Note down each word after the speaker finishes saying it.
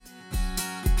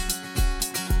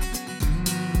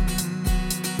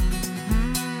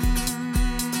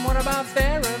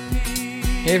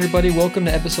Hey everybody, welcome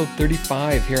to episode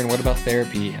 35 here on What About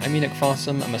Therapy. I'm Enoch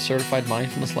Fossum, I'm a certified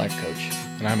mindfulness life coach.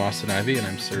 And I'm Austin Ivy, and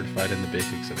I'm certified in the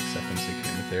basics of acceptance and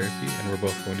commitment therapy, and we're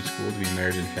both going to school to be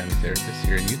marriage and family therapists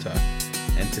here in Utah.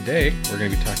 And today, we're going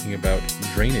to be talking about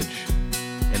drainage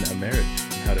in a marriage,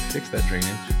 and how to fix that drainage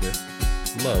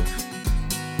with love,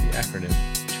 the acronym.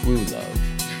 True love.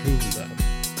 True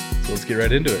love. So let's get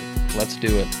right into it. Let's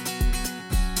do it.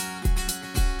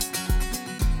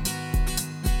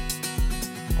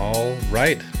 All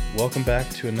right, welcome back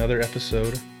to another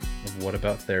episode of What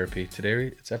About Therapy. Today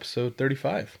it's episode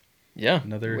 35. Yeah,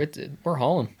 we're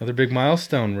hauling. Another big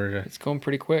milestone. It's going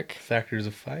pretty quick. Factors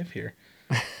of 5 here.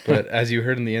 But as you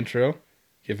heard in the intro,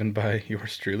 given by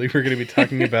yours truly, we're going to be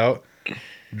talking about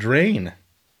DRAIN.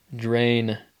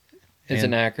 DRAIN is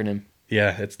an acronym.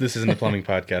 Yeah, this isn't a plumbing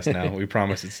podcast now. We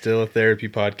promise it's still a therapy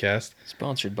podcast.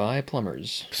 Sponsored by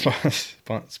plumbers.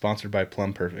 Sponsored by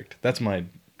Plum Perfect. That's my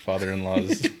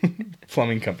father-in-law's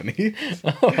plumbing company.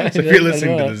 So if you're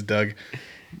listening to this, Doug,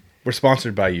 we're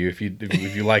sponsored by you if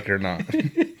you like it or not.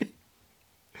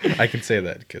 I can say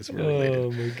that because we're related.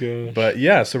 Oh my gosh. But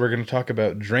yeah, so we're going to talk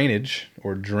about drainage,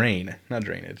 or drain, not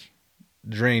drainage.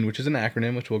 DRAIN, which is an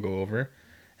acronym, which we'll go over,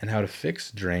 and how to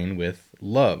fix drain with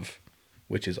love,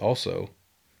 which is also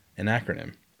an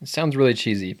acronym. It sounds really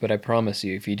cheesy, but I promise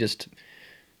you, if you just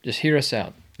hear us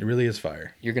out, it really is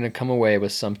fire. You're going to come away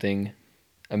with something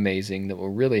amazing that will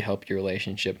really help your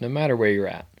relationship no matter where you're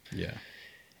at. Yeah.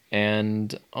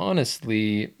 And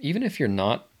honestly, even if you're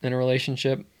not in a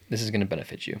relationship, this is going to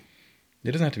benefit you.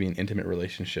 It doesn't have to be an intimate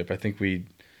relationship. I think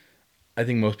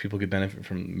most people could benefit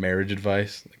from marriage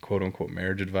advice, like quote unquote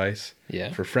marriage advice.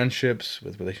 Yeah. For friendships,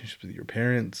 with relationships with your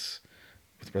parents,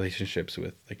 with relationships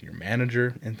with like your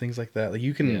manager and things like that. Like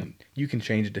you can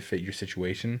change it to fit your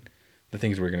situation. The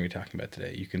things we're going to be talking about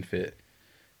today, you can fit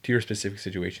to your specific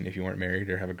situation. If you weren't married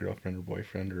or have a girlfriend or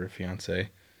boyfriend or a fiance,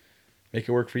 make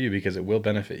it work for you because it will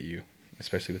benefit you,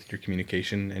 especially with your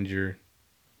communication and your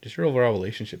overall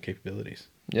relationship capabilities.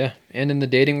 Yeah, and in the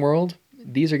dating world,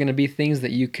 these are going to be things that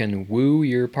you can woo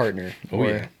your partner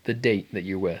the date that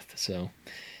you're with. So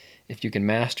if you can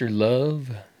master love,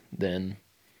 then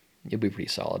you'll be pretty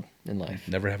solid in life.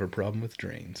 Never have a problem with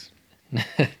drains.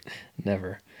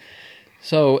 Never.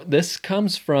 So this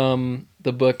comes from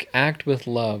the book Act with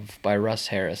Love by Russ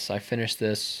Harris. I finished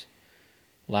this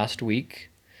last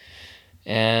week.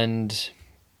 And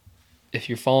if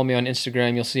you follow me on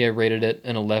Instagram, you'll see I rated it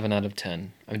an 11 out of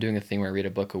 10. I'm doing a thing where I read a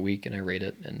book a week and I rate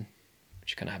it, and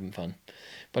just kind of having fun.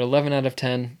 But 11 out of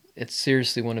 10, it's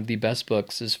seriously one of the best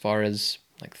books as far as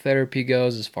like therapy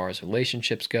goes, as far as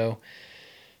relationships go.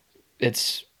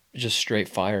 It's just straight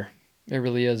fire. It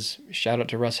really is. Shout out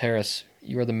to Russ Harris.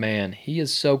 You are the man. He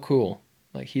is so cool.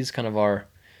 Like he's kind of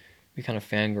we kind of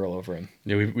fangirl over him.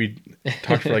 Yeah, we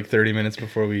talked for like 30 minutes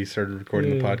before we started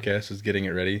recording the podcast, was getting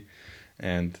it ready,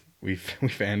 and we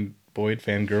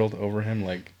fangirled over him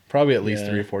like probably at least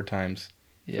 3 or 4 times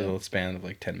for the span of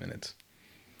like 10 minutes.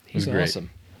 He's awesome.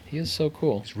 He is so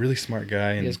cool. He's a really smart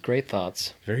guy. And he has great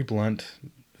thoughts. Very blunt,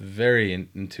 very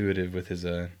intuitive with his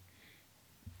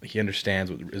he understands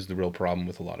what is the real problem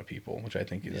with a lot of people, which I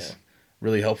think is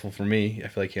really helpful for me. I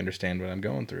feel like he understands what I'm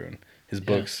going through, and his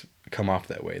books come off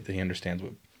that way, that he understands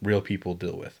what real people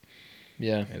deal with.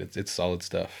 Yeah. And it's solid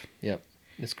stuff. Yep.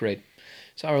 It's great.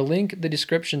 So I'll link the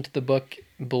description to the book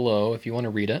below if you want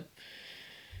to read it.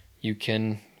 You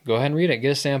can go ahead and read it.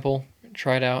 Get a sample.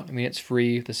 Try it out. I mean, it's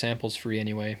free. The sample's free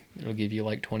anyway. It'll give you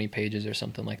like 20 pages or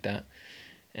something like that.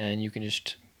 And you can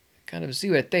just kind of see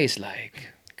what it tastes like.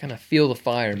 Kind of feel the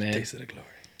fire, man. Taste of the glory.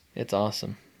 It's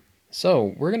awesome.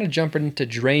 So we're going to jump into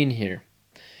drain here.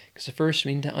 Because first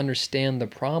we need to understand the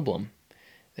problem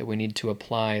that we need to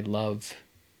apply love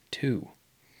to.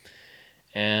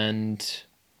 And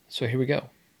so here we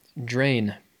go.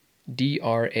 DRAIN.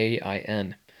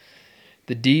 D-R-A-I-N.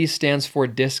 The D stands for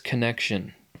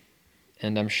disconnection.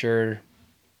 And I'm sure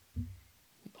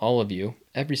all of you,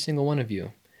 every single one of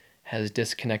you, has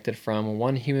disconnected from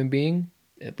one human being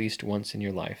at least once in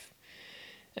your life.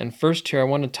 And first here, I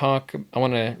want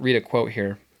to read a quote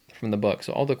here from the book.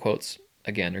 So all the quotes,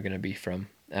 again, are going to be from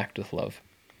Act with Love.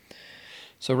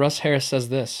 So Russ Harris says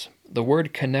this: the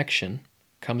word connection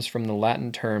comes from the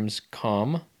Latin terms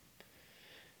com,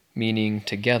 meaning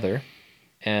together,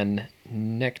 and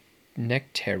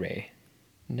nectere,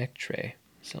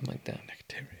 something like that.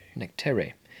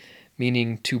 Nectere,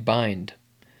 meaning to bind.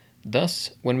 Thus,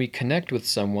 when we connect with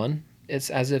someone, it's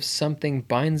as if something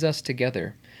binds us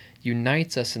together,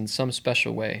 unites us in some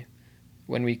special way.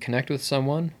 When we connect with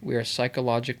someone, we are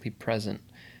psychologically present.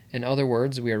 In other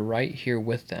words, we are right here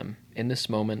with them, in this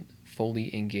moment,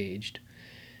 fully engaged.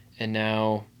 And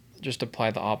now, just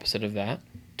apply the opposite of that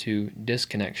to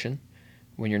disconnection,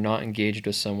 when you're not engaged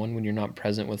with someone, when you're not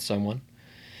present with someone.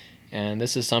 And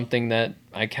this is something that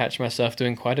I catch myself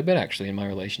doing quite a bit actually in my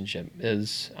relationship,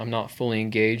 is I'm not fully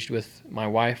engaged with my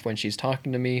wife when she's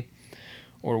talking to me,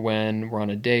 or when we're on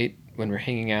a date, when we're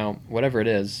hanging out, whatever it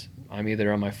is. I'm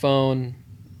either on my phone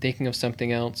thinking of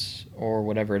something else, or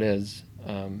whatever it is.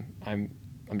 I'm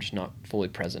just not fully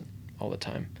present all the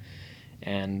time.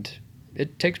 And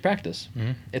it takes practice.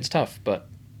 Mm-hmm. It's tough, but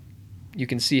you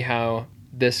can see how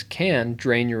this can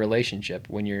drain your relationship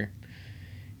when you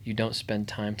don't spend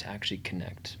time to actually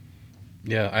connect.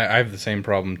 Yeah, I have the same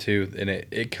problem too, and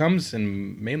it comes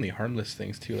in mainly harmless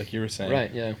things too, like you were saying.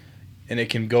 Right, yeah. And it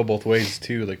can go both ways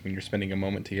too, like when you're spending a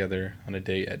moment together on a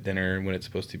date, at dinner, when it's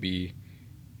supposed to be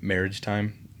marriage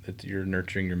time, that you're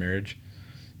nurturing your marriage.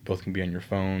 Both can be on your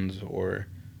phones or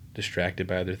distracted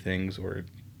by other things or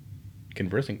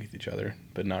conversing with each other,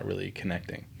 but not really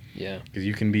connecting. Yeah. Because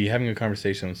you can be having a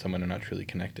conversation with someone and not truly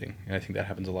connecting. And I think that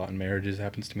happens a lot in marriages. It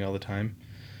happens to me all the time.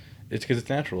 It's because it's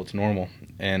natural. It's normal.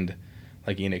 And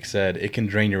like Enoch said, it can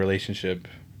drain your relationship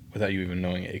without you even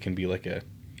knowing it. It can be like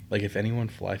if anyone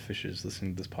fly fishes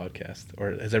listening to this podcast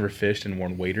or has ever fished and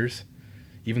worn waders,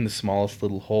 even the smallest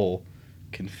little hole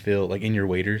can fill, like in your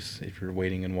waders, if you're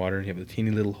wading in water and you have a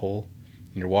teeny little hole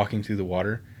and you're walking through the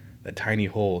water, that tiny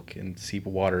hole can seep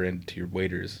water into your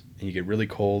waders and you get really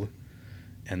cold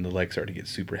and the legs start to get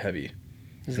super heavy.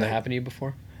 Has that happened to you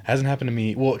before? Hasn't happened to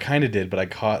me. Well, it kind of did, but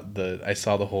I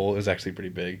saw the hole. It was actually pretty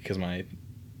big because my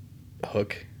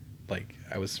hook, like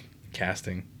I was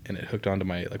casting and it hooked onto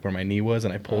my, like where my knee was,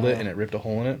 and I pulled it and it ripped a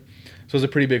hole in it. So it was a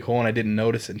pretty big hole and I didn't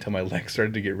notice it until my legs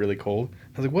started to get really cold.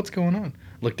 I was like, what's going on?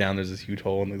 Look down, there's this huge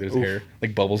hole and like, there's air,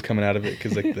 like bubbles coming out of it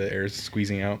because like the air is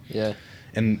squeezing out. Yeah.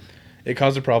 And it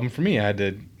caused a problem for me. I had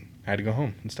to go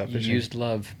home and stop fishing. You used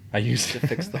love. I used to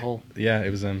fix the hole. Yeah,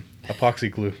 it was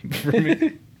epoxy glue for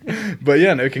me. But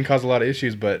yeah, no, it can cause a lot of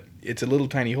issues, but it's a little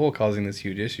tiny hole causing this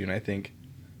huge issue. And I think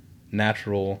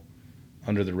natural,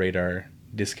 under the radar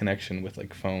disconnection with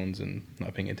like phones and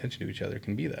not paying attention to each other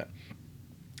can be that.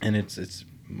 And it's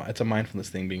a mindfulness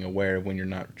thing, being aware of when you're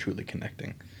not truly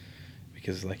connecting.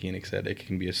 Because like Enoch said, it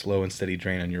can be a slow and steady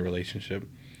drain on your relationship.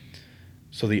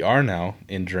 So the R now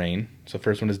in drain, so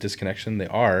first one is disconnection, the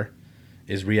R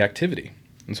is reactivity.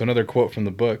 And so another quote from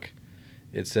the book,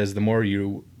 it says, the more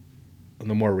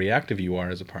reactive you are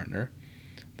as a partner,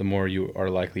 the more you are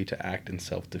likely to act in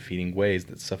self-defeating ways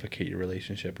that suffocate your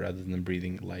relationship rather than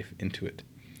breathing life into it.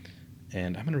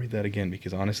 And I'm going to read that again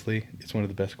because honestly, it's one of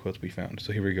the best quotes we found.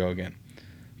 So here we go again.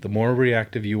 The more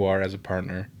reactive you are as a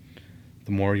partner,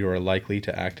 the more you are likely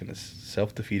to act in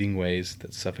self-defeating ways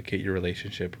that suffocate your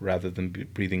relationship rather than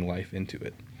breathing life into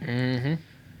it. Mm-hmm.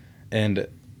 And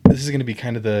this is going to be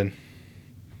kind of the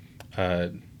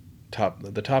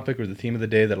topic or the theme of the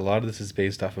day, that a lot of this is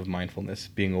based off of mindfulness,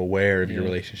 being aware of your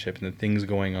relationship and the things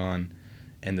going on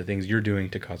and the things you're doing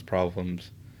to cause problems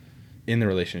in the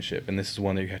relationship. And this is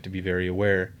one that you have to be very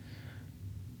aware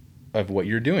of what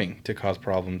you're doing to cause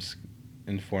problems.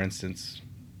 And for instance,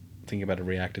 thinking about a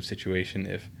reactive situation,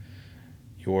 if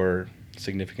your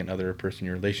significant other or person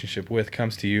you're in a relationship with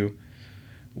comes to you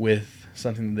with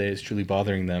something that is truly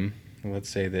bothering them, let's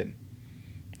say that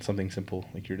something simple,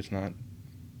 like you're just not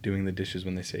doing the dishes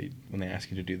when they ask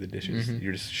you to do the dishes. Mm-hmm.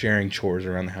 You're just sharing chores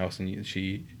around the house, and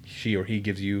she or he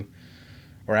gives you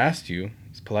or asks you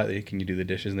politely, can you do the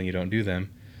dishes, and then you don't do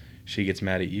them. She gets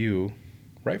mad at you,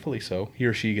 rightfully so. He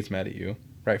or she gets mad at you,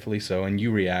 rightfully so, and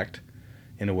you react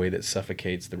in a way that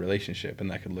suffocates the relationship. And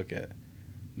that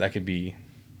could be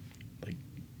like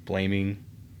blaming,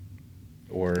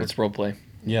 or let's role play.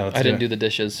 Yeah, I didn't do the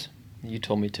dishes. You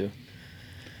told me to.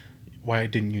 Why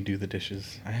didn't you do the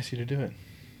dishes? I asked you to do it.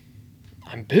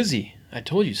 I'm busy. I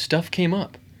told you, stuff came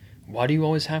up. Why do you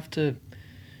always have to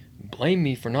blame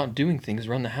me for not doing things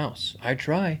around the house? I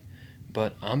try,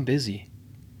 but I'm busy.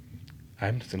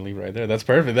 I'm just going to leave it right there. That's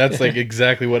perfect. That's like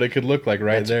exactly what it could look like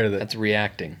there. That's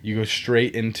reacting. You go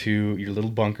straight into your little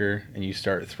bunker and you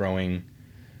start throwing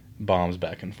bombs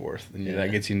back and forth. And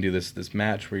that gets you into this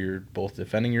match where you're both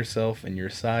defending yourself and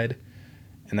your side.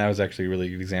 And that was actually a really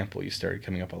good example. You started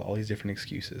coming up with all these different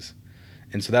excuses.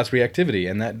 And so that's reactivity.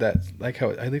 And that's like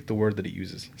how I like the word that it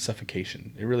uses,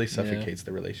 suffocation. It really suffocates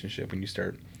the relationship when you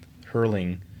start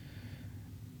hurling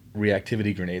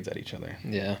reactivity grenades at each other.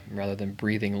 Yeah, rather than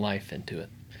breathing life into it.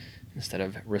 Instead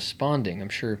of responding. I'm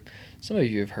sure some of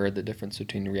you have heard the difference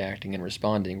between reacting and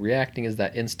responding. Reacting is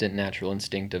that instant natural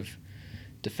instinct of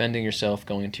defending yourself,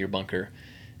 going into your bunker.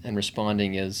 And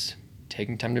responding is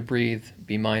taking time to breathe,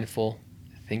 be mindful,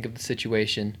 think of the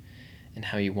situation and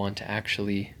how you want to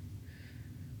actually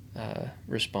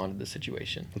respond to the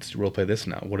situation. Let's role play this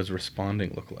now. What does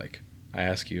responding look like? I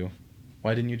ask you,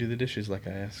 why didn't you do the dishes like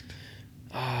I asked?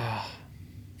 Ah,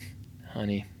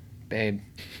 honey, babe.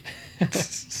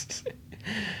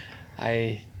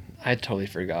 I totally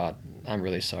forgot. I'm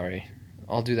really sorry.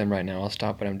 I'll do them right now. I'll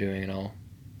stop what I'm doing and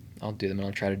I'll do them and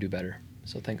I'll try to do better.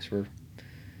 So thanks for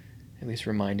at least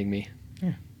reminding me.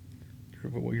 Yeah.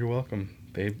 You're welcome,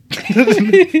 babe.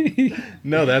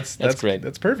 No, that's great.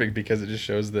 That's perfect because it just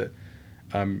shows that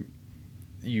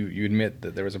you admit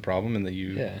that there was a problem and that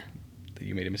you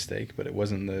made a mistake, but there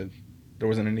wasn't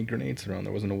any grenades thrown.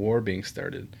 There wasn't a war being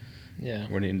started. Yeah.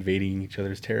 We weren't invading each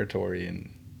other's territory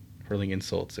and hurling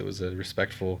insults. It was a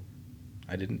respectful,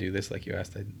 I didn't do this like you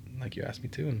asked me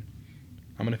to, and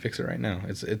I'm gonna fix it right now.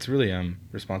 It's really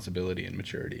responsibility and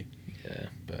maturity. Yeah.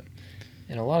 But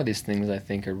and a lot of these things I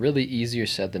think are really easier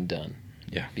said than done.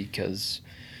 Yeah. Because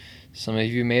some of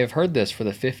you may have heard this for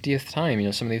the 50th time. You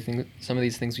know, some of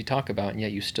these things we talk about, and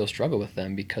yet you still struggle with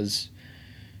them because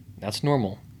that's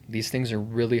normal. These things are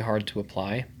really hard to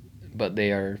apply, but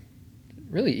they are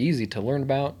really easy to learn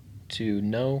about, to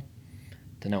know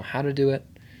how to do it.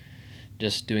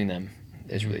 Just doing them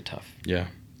is really tough. Yeah.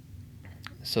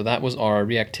 So that was our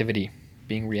reactivity,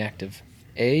 being reactive.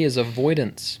 A is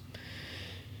avoidance.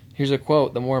 Here's a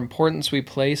quote: "The more importance we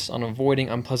place on avoiding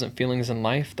unpleasant feelings in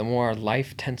life, the more our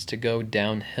life tends to go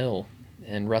downhill."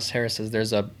 And Russ Harris says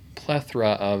there's a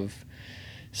plethora of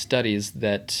studies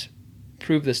that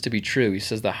prove this to be true. He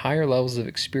says the higher levels of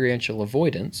experiential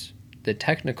avoidance, the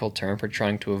technical term for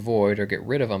trying to avoid or get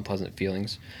rid of unpleasant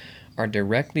feelings, are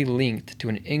directly linked to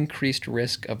an increased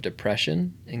risk of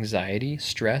depression, anxiety,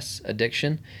 stress,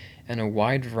 addiction, and a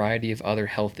wide variety of other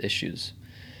health issues.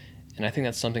 And I think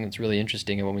that's something that's really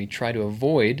interesting. And when we try to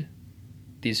avoid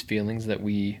these feelings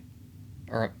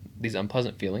these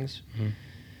unpleasant feelings,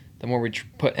 the more we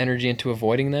put energy into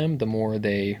avoiding them, the more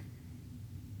they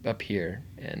appear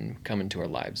and come into our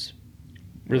lives.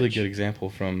 Really good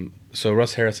example so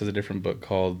Russ Harris has a different book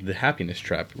called The Happiness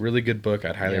Trap. Really good book.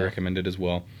 I'd highly recommend it as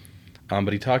well.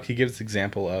 But he gives this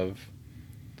example of,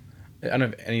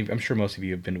 I'm sure most of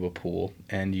you have been to a pool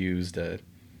and used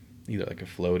either like a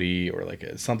floaty or like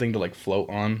something to like float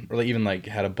on, or like even like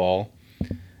had a ball.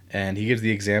 And he gives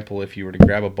the example, if you were to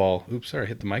grab a ball, oops, sorry, I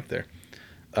hit the mic there.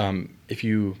 If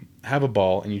you have a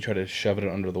ball and you try to shove it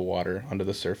under the water, under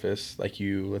the surface,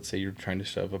 let's say you're trying to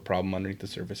shove a problem underneath the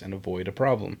surface and avoid a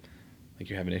problem. Like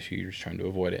you have an issue, you're just trying to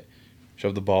avoid it.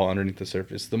 Shove the ball underneath the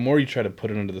surface. The more you try to put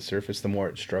it under the surface, the more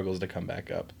it struggles to come back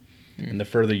up. And the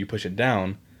further you push it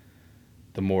down,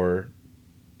 the more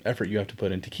effort you have to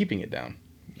put into keeping it down.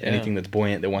 Yeah. Anything that's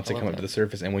buoyant that wants to come up to the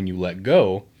surface, and when you let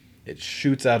go, it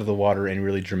shoots out of the water in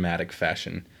really dramatic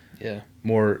fashion. Yeah.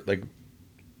 More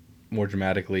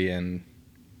dramatically, and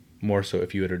more so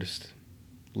if you were to just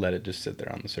let it just sit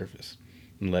there on the surface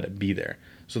and let it be there.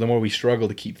 So the more we struggle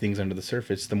to keep things under the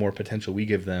surface, the more potential we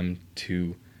give them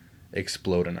to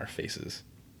explode in our faces.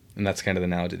 And that's kind of the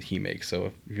analogy that he makes. So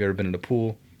if you've ever been in a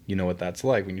pool, you know what that's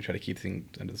like. When you try to keep things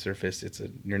under the surface,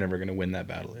 you're never going to win that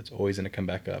battle. It's always going to come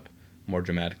back up more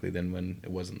dramatically than when it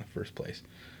was in the first place.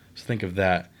 So think of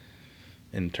that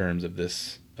in terms of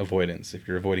this avoidance. If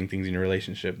you're avoiding things in your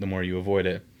relationship, the more you avoid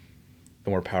it, the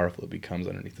more powerful it becomes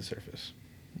underneath the surface.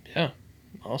 Yeah,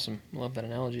 awesome. I love that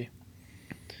analogy.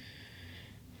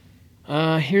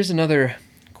 Here's another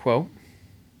quote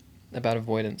about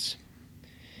avoidance.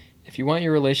 "If you want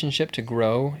your relationship to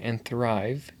grow and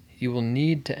thrive, you will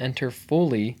need to enter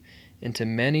fully into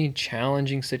many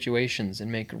challenging situations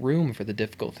and make room for the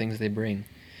difficult things they bring.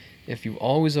 If you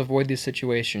always avoid these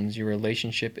situations, your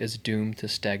relationship is doomed to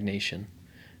stagnation."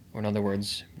 Or in other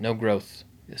words, no growth.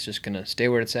 It's just going to stay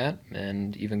where it's at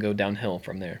and even go downhill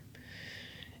from there.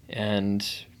 And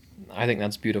I think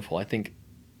that's beautiful. I think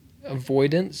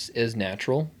avoidance is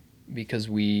natural because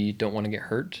we don't want to get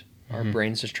hurt. Our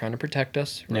brain's just trying to protect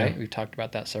us, right? Yeah. We've talked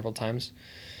about that several times.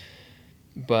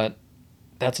 But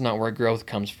that's not where growth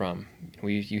comes from.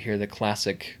 You hear the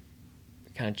classic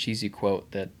kind of cheesy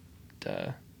quote that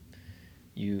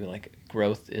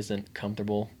growth isn't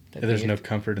comfortable. There's no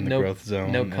comfort in the growth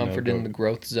zone. No comfort in the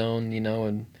growth zone,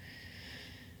 and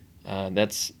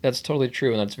that's totally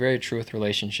true, and that's very true with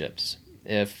relationships.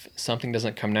 If something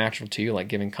doesn't come natural to you, like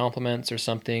giving compliments or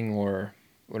something, or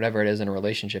whatever it is in a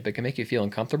relationship, it can make you feel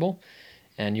uncomfortable,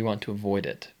 and you want to avoid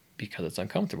it because it's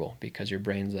uncomfortable, because your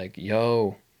brain's like,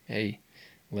 yo, hey,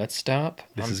 let's stop.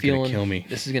 This is going to kill me.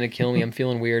 This is going to kill me. I'm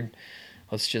feeling weird.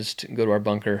 Let's just go to our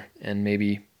bunker and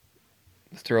maybe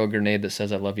throw a grenade that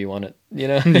says I love you on it,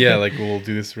 Yeah, like we'll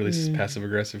do this really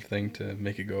passive-aggressive thing to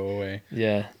make it go away.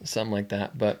 Yeah, something like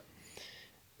that. But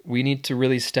we need to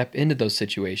really step into those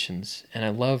situations. And I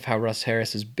love how Russ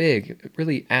Harris is big,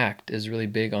 really ACT is really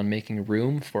big on making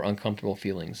room for uncomfortable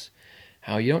feelings.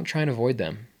 How you don't try and avoid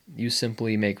them. You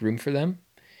simply make room for them,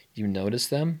 you notice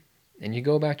them, and you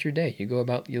go about your day. You go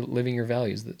about living your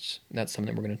values. That's something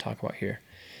that we're going to talk about here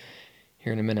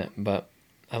in a minute. But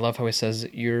I love how he says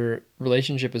your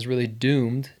relationship is really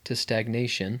doomed to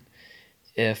stagnation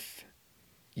if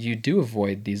you do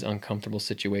avoid these uncomfortable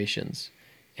situations.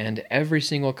 And every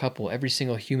single couple, every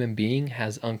single human being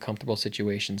has uncomfortable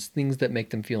situations, things that make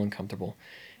them feel uncomfortable,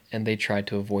 and they try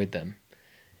to avoid them.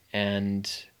 And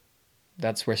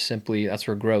that's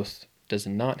where growth does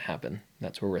not happen.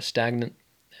 That's where we're stagnant,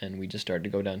 and we just start to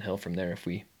go downhill from there if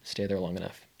we stay there long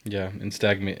enough. Yeah, and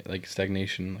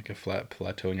stagnation, like a flat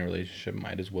plateau in your relationship,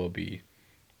 might as well be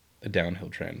a downhill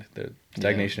trend. The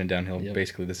stagnation and downhill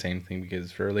basically the same thing,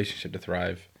 because for a relationship to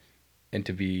thrive and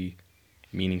to be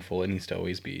meaningful, it needs to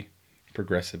always be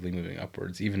progressively moving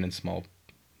upwards, even in small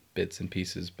bits and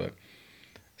pieces. But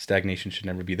stagnation should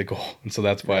never be the goal, and so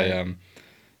that's why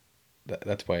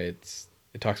that's why it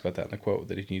talks about that in the quote,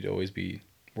 that you need to always be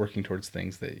working towards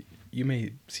things that you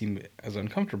may seem as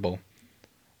uncomfortable,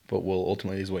 but will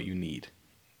ultimately is what you need.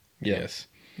 Yes.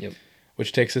 Yep.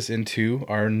 Which takes us into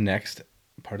our next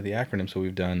part of the acronym. So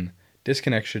we've done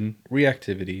disconnection,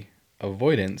 reactivity,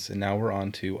 avoidance, and now we're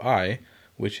on to I,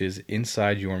 which is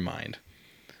inside your mind.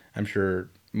 I'm sure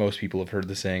most people have heard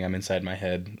the saying, I'm inside my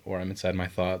head, or I'm inside my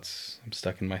thoughts, I'm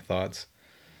stuck in my thoughts.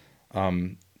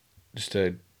 Just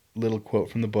a little quote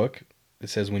from the book. It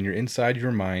says, when you're inside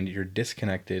your mind, you're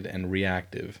disconnected and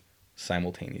reactive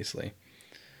simultaneously.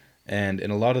 And in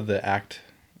a lot of the ACT,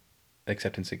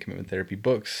 acceptance and commitment therapy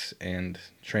books and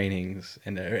trainings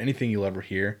and anything you'll ever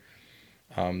hear,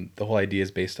 the whole idea is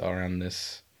based around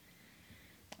this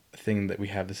thing that we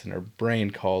have this in our brain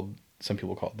called, some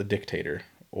people call it the dictator,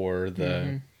 or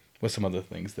the what's some other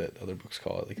things that other books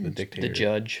call it, like the dictator, the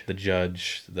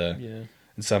judge, in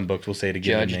some books we'll say to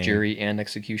give judge, a name. Jury, and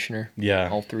executioner.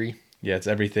 All three. It's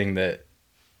everything that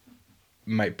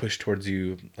might push towards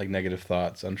you, like negative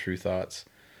thoughts, untrue thoughts.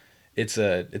 It's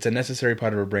a necessary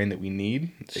part of our brain that we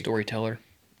need. Storyteller.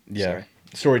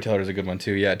 Storyteller is a good one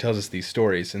too. It tells us these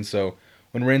stories, and so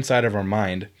when we're inside of our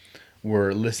mind,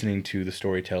 we're listening to the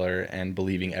storyteller and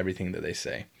believing everything that they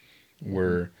say.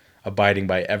 We're abiding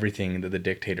by everything that the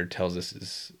dictator tells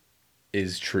us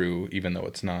is true, even though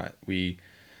it's not. We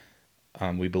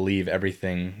believe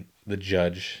everything the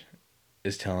judge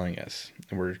is telling us,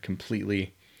 and we're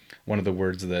completely. One of the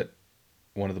words that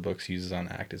one of the books uses on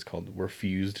ACT is called, we're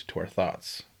fused to our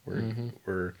thoughts.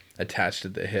 We're attached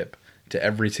at the hip to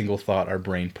every single thought our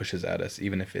brain pushes at us,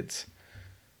 even if it's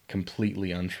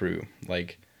completely untrue.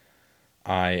 Like,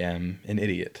 I am an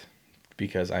idiot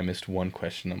because I missed one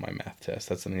question on my math test.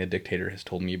 That's something the dictator has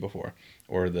told me before.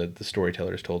 Or the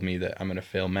storyteller has told me that I'm going to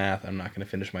fail math, I'm not going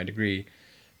to finish my degree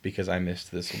because I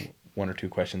missed this one or two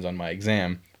questions on my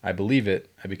exam. I believe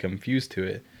it, I become fused to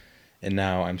it, and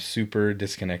now I'm super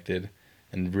disconnected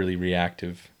and really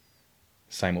reactive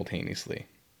simultaneously.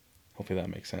 Hopefully that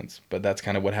makes sense. But that's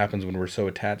kind of what happens when we're so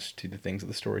attached to the things that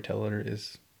the storyteller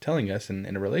is telling us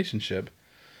in a relationship,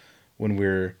 when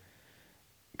we're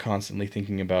constantly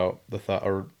thinking about the thought,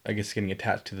 or I guess getting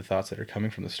attached to the thoughts that are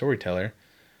coming from the storyteller,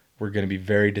 we're going to be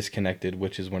very disconnected,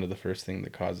 which is one of the first things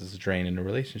that causes drain in a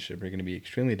relationship. We're going to be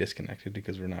extremely disconnected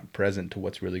because we're not present to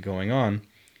what's really going on.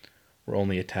 We're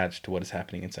only attached to what is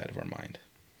happening inside of our mind.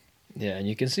 Yeah, and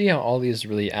you can see how all these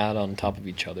really add on top of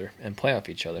each other and play off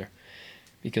each other.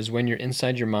 Because when you're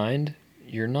inside your mind,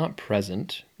 you're not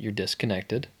present, you're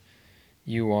disconnected,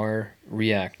 you are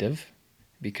reactive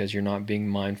because you're not being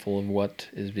mindful of what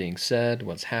is being said,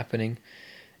 what's happening,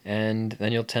 and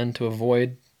then you'll tend to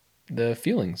avoid the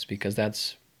feelings because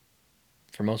that's,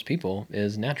 for most people,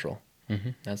 is natural.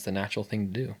 That's the natural thing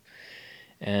to do.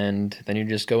 And then you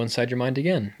just go inside your mind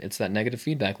again. It's that negative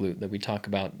feedback loop that we talk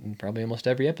about in probably almost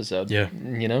every episode.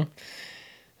 You know?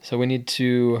 So we need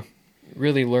to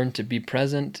really learn to be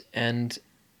present and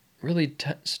really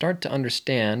start to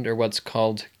understand, or what's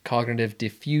called cognitive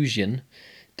diffusion,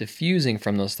 diffusing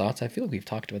from those thoughts. I feel like we've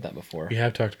talked about that before. We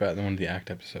have talked about it in one of the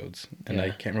ACT episodes. And I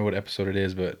can't remember what episode it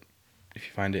is, but if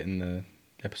you find it in the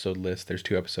episode list, there's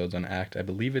 2 episodes on ACT. I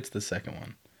believe it's the second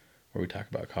one, where we talk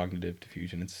about cognitive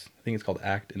diffusion. I think it's called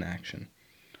ACT in Action.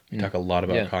 We talk a lot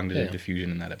about cognitive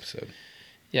diffusion in that episode.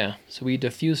 Yeah, so we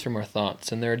diffuse from our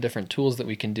thoughts, and there are different tools that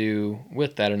we can do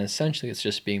with that, and essentially it's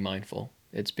just being mindful.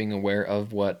 It's being aware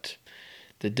of what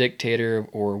the dictator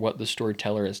or what the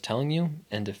storyteller is telling you,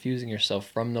 and diffusing yourself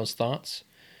from those thoughts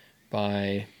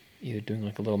by either doing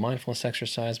like a little mindfulness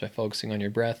exercise, by focusing on your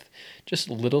breath. Just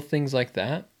little things like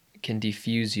that can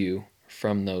diffuse you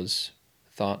from those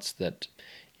thoughts that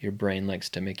your brain likes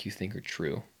to make you think are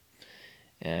true.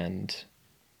 And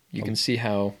you can see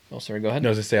how... Oh, sorry, go ahead. No,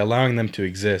 as I say, allowing them to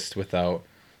exist without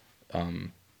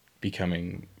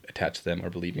becoming attached to them or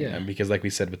believing them. Because like we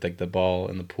said with like the ball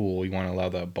in the pool, you want to allow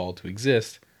that ball to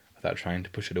exist without trying to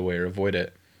push it away or avoid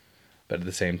it, but at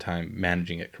the same time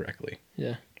managing it correctly.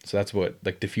 Yeah. So that's what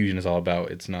like diffusion is all about.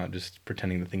 It's not just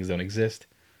pretending that things don't exist.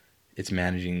 It's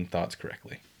managing thoughts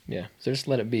correctly. Yeah. So just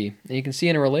let it be. And you can see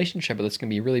in a relationship that's going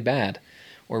to be really bad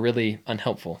or really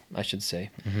unhelpful, I should say.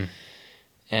 Mm-hmm.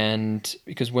 And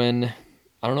because when,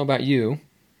 I don't know about you,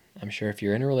 I'm sure if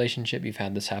you're in a relationship, you've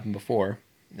had this happen before.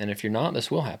 And if you're not,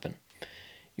 this will happen.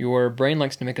 Your brain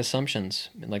likes to make assumptions.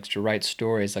 It likes to write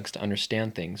stories, likes to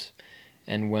understand things.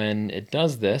 And when it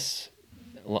does this,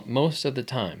 most of the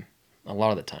time, a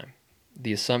lot of the time,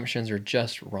 the assumptions are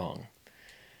just wrong.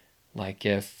 Like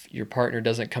if your partner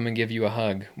doesn't come and give you a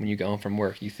hug when you go home from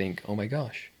work, you think, oh my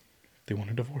gosh. They want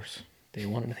a divorce. They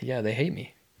hate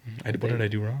me. What did I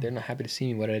do wrong? They're not happy to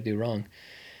see me. What did I do wrong?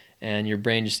 And your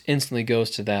brain just instantly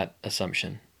goes to that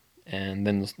assumption. And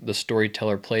then the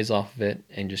storyteller plays off of it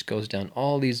and just goes down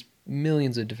all these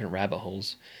millions of different rabbit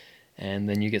holes. And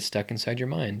then you get stuck inside your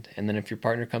mind. And then if your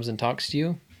partner comes and talks to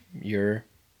you, you're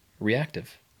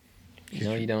reactive.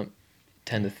 You don't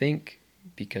tend to think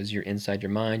because you're inside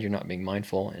your mind. You're not being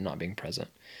mindful and not being present.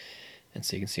 And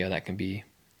so you can see how that can be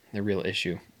the real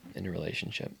issue in a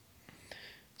relationship.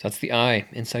 So that's the I,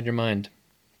 inside your mind.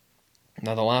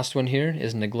 Now the last one here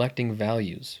is neglecting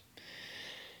values.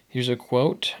 Here's a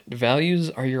quote. Values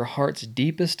are your heart's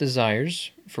deepest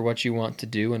desires for what you want to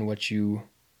do and what you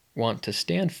want to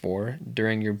stand for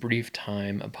during your brief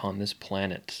time upon this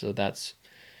planet. So that's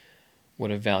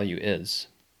what a value is.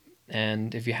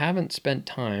 And if you haven't spent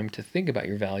time to think about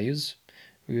your values,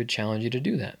 we would challenge you to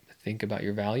do that. Think about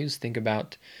your values. Think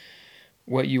about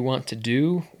what you want to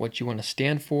do, what you want to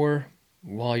stand for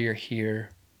while you're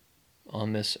here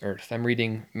on this earth. I'm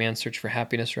reading Man's Search for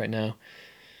Happiness right now.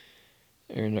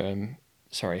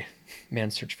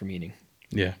 Man's Search for Meaning.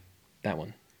 Yeah. That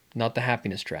one. Not The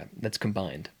Happiness Trap. That's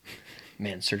combined.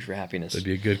 Man's Search for Happiness. That'd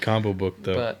be a good combo book,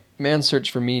 though. But Man's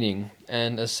Search for Meaning.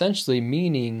 And essentially,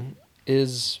 meaning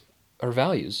is our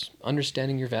values.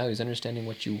 Understanding your values. Understanding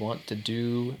what you want to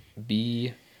do,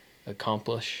 be,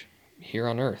 accomplish here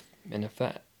on earth. And if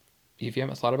you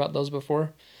haven't thought about those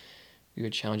before, we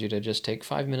would challenge you to just take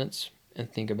 5 minutes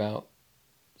and think about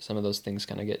some of those things,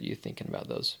 kind of get you thinking about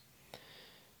those.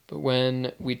 But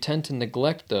when we tend to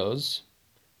neglect those,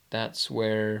 that's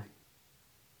where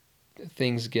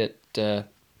things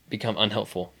become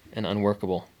unhelpful and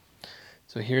unworkable.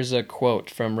 So here's a quote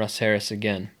from Russ Harris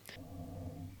again.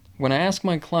 When I ask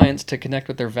my clients to connect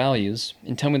with their values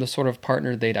and tell me the sort of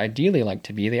partner they'd ideally like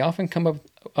to be, they often come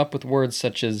up with words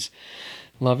such as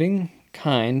loving,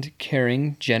 kind,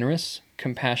 caring, generous,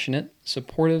 compassionate,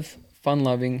 supportive,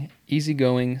 fun-loving,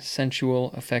 easygoing,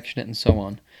 sensual, affectionate, and so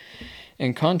on.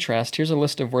 In contrast, here's a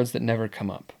list of words that never come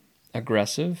up.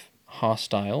 Aggressive,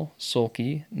 hostile,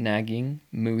 sulky, nagging,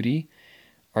 moody,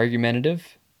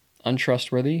 argumentative,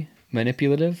 untrustworthy,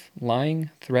 manipulative,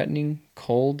 lying, threatening,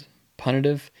 cold,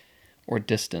 punitive, or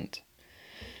distant.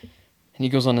 And he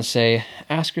goes on to say,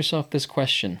 ask yourself this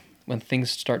question when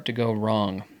things start to go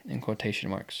wrong, in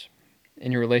quotation marks,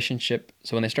 in your relationship.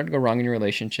 So when they start to go wrong in your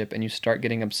relationship and you start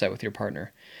getting upset with your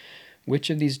partner,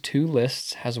 which of these two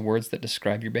lists has words that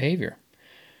describe your behavior?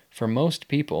 For most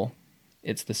people,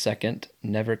 it's the second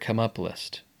never come up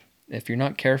list. If you're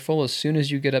not careful, as soon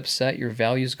as you get upset, your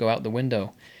values go out the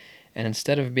window. And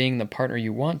instead of being the partner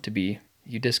you want to be,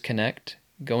 you disconnect,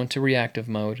 go into reactive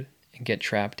mode, and get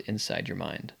trapped inside your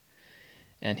mind.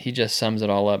 And he just sums it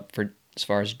all up for as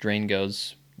far as Drain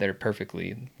goes there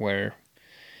perfectly, where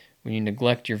when you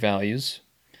neglect your values,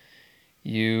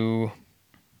 you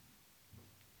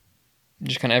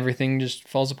just kind of everything just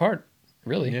falls apart,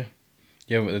 really. Yeah.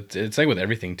 Yeah, it's like with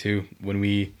everything, too. When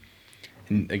we,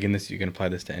 and again, you can apply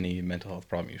this to any mental health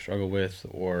problem you struggle with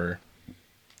or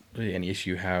really any issue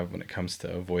you have when it comes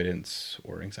to avoidance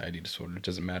or anxiety disorder. It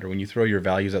doesn't matter. When you throw your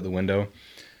values out the window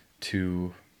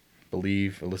to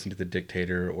believe or listen to the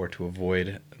dictator or to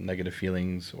avoid negative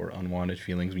feelings or unwanted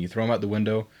feelings, when you throw them out the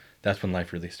window, that's when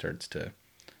life really starts to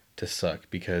suck.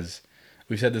 Because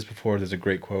we've said this before, there's a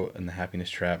great quote in The Happiness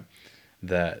Trap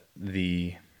that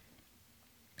we've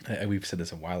said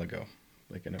this a while ago,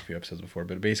 like in a few episodes before,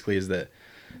 but it basically is that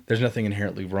there's nothing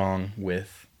inherently wrong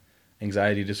with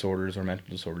anxiety disorders or mental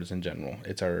disorders in general.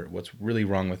 What's really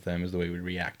wrong with them is the way we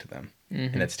react to them.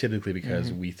 Mm-hmm. And that's typically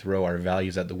because we throw our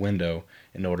values out the window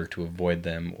in order to avoid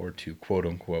them or to quote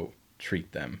unquote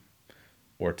treat them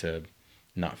or to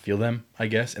not feel them, I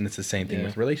guess. And it's the same thing Yeah.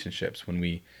 with relationships.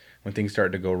 When things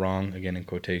start to go wrong, again in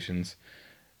quotations,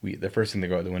 the first thing that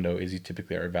go out the window is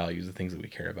typically our values, the things that we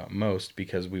care about most,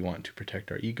 because we want to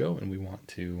protect our ego and we want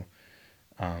to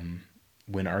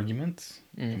win arguments,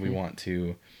 and we want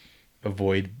to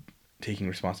avoid taking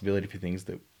responsibility for things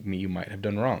that you might have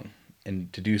done wrong.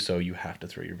 And to do so, you have to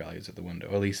throw your values out the window,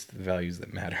 at least the values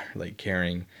that matter, like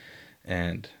caring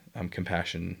and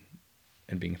compassion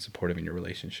and being supportive in your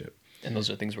relationship. And those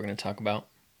are things we're going to talk about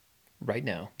right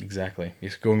now. Exactly.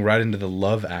 It's going right into the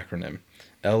LOVE acronym,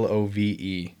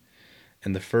 LOVE.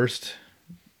 And the first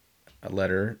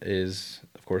letter is,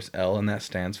 of course, L, and that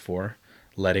stands for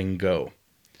letting go.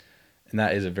 And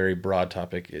that is a very broad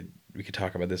topic. We could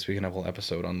talk about this. We can have a whole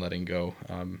episode on letting go.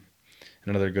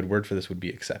 Another good word for this would be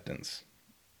acceptance.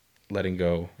 Letting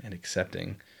go and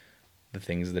accepting the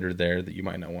things that are there that you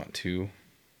might not want to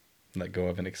let go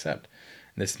of and accept.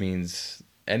 And this means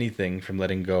anything from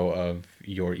letting go of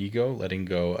your ego, letting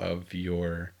go of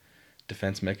your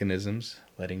defense mechanisms,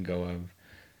 letting go of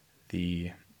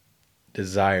the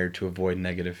desire to avoid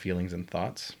negative feelings and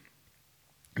thoughts.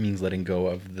 It means letting go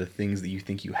of the things that you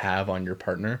think you have on your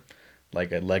partner,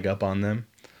 like a leg up on them,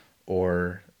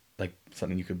 or like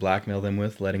something you could blackmail them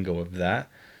with, letting go of that.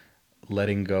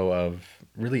 Letting go of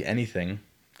really anything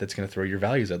that's going to throw your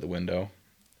values out the window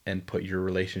and put your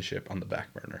relationship on the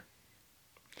back burner.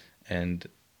 And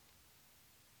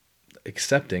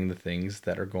accepting the things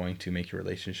that are going to make your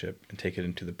relationship and take it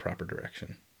into the proper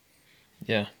direction.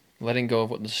 Yeah, letting go of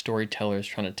what the storyteller is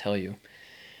trying to tell you,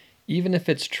 even if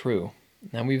it's true.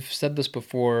 Now, we've said this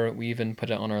before. We even put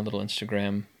it on our little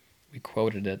Instagram. We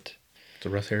quoted it. It's a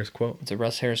Russ Harris quote. It's a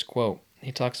Russ Harris quote.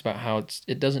 He talks about how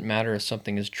it doesn't matter if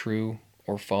something is true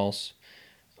or false.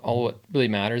 All what really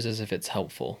matters is if it's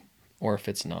helpful or if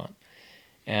it's not.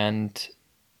 And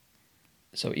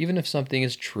so even if something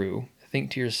is true, think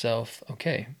to yourself,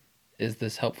 okay, is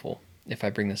this helpful if I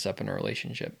bring this up in a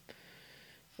relationship?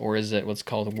 Or is it what's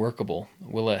called workable?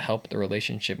 Will it help the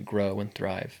relationship grow and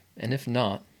thrive? And if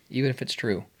not, even if it's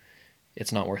true,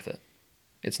 it's not worth it.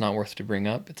 It's not worth to bring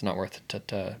up. It's not worth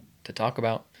to talk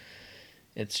about.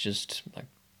 It's just like,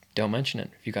 don't mention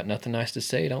it. If you got nothing nice to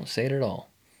say, don't say it at all.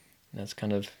 And that's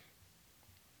kind of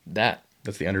that.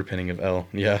 That's the underpinning of L.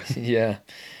 Yeah. Yeah.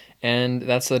 And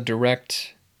that's a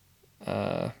direct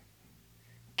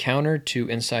counter to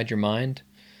Inside Your Mind.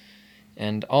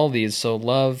 And all these, so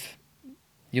love,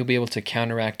 you'll be able to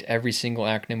counteract every single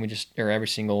acronym every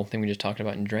single thing we just talked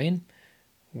about in Drain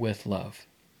with love.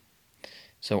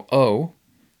 So O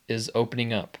is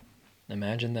opening up.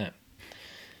 Imagine that.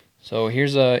 So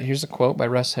here's a quote by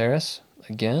Russ Harris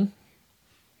again.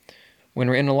 When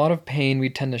we're in a lot of pain, we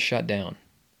tend to shut down.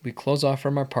 We close off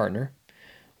from our partner.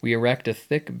 We erect a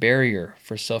thick barrier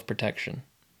for self-protection.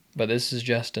 But this is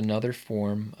just another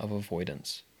form of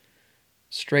avoidance.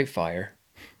 Straight fire.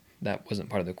 That wasn't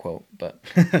part of the quote, but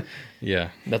yeah,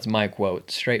 that's my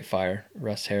quote. Straight fire,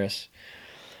 Russ Harris.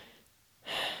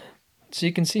 So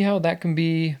you can see how that can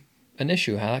be an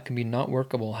issue, how that can be not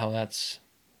workable, how that's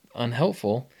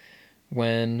unhelpful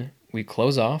when we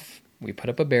close off, we put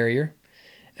up a barrier.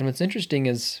 And what's interesting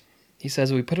is he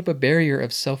says we put up a barrier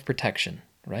of self-protection,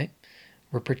 right?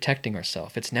 We're protecting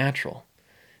ourselves. It's natural.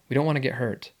 We don't want to get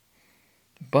hurt.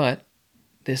 But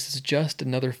this is just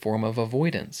another form of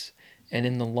avoidance. And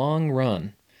in the long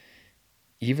run,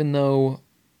 even though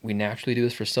we naturally do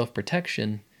this for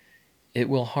self-protection, it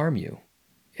will harm you.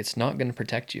 It's not going to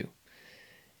protect you.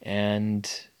 And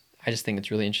I just think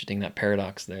it's really interesting, that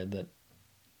paradox there, that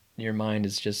your mind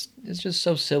is just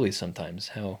so silly sometimes,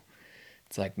 how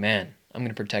it's like, man, I'm going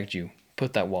to protect you.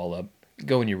 Put that wall up.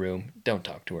 Go in your room. Don't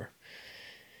talk to her.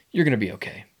 You're going to be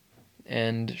okay.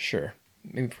 And sure,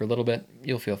 maybe for a little bit,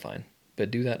 you'll feel fine.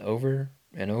 But do that over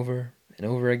and over and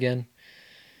over again,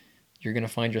 you're going to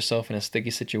find yourself in a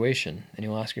sticky situation. And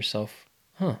you'll ask yourself,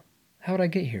 how did I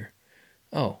get here?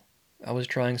 Oh, I was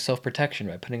trying self-protection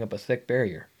by putting up a thick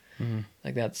barrier. Mm-hmm.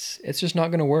 Like it's just not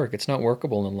going to work. It's not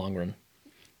workable in the long run.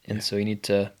 And so you need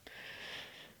to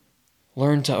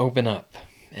learn to open up.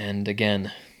 And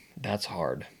again, that's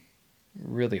hard.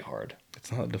 Really hard.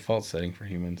 It's not a default setting for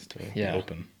humans to be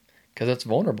open. Because it's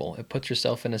vulnerable. It puts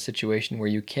yourself in a situation where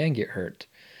you can get hurt.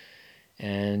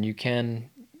 And you can,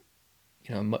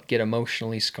 get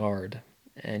emotionally scarred.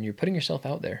 And you're putting yourself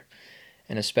out there.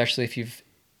 And especially if you've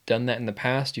done that in the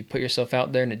past, you put yourself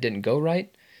out there and it didn't go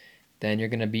right, then you're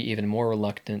going to be even more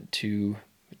reluctant to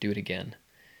do it again.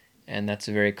 And that's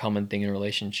a very common thing in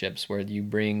relationships, where you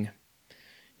bring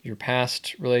your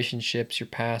past relationships, your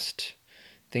past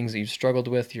things that you've struggled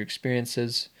with, your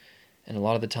experiences, and a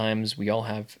lot of the times we all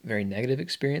have very negative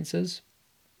experiences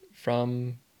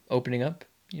from opening up,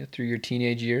 through your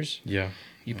teenage years. Yeah.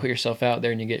 You put yourself out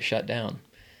there and you get shut down.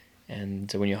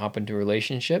 And so when you hop into a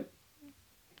relationship,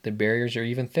 the barriers are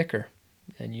even thicker,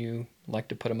 and you like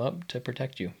to put them up to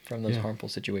protect you from those harmful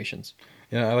situations.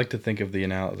 Yeah, I like to think of the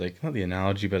not the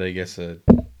analogy, but I guess a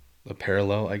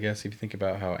parallel. I guess if you think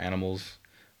about how animals,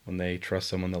 when they trust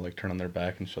someone, they'll like turn on their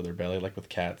back and show their belly, like with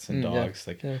cats and dogs.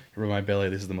 Over my belly,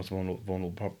 this is the most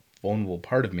vulnerable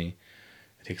part of me.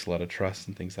 It takes a lot of trust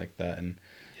and things like that. And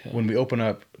when we open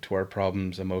up to our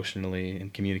problems emotionally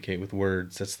and communicate with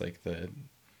words, that's like the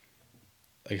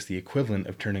equivalent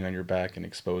of turning on your back and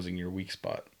exposing your weak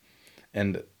spot.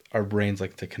 And our brains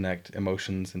like to connect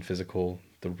emotions and physical,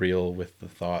 the real with the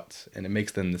thoughts, and it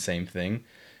makes them the same thing.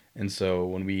 And so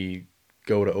when we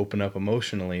go to open up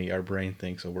emotionally, our brain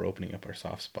thinks, oh, we're opening up our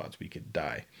soft spots, we could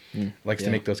die. Likes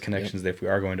to make those connections that if we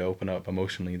are going to open up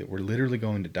emotionally, that we're literally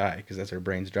going to die, because that's our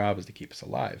brain's job, is to keep us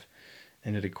alive.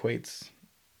 And it equates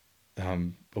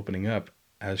opening up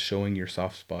as showing your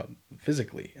soft spot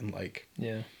physically, and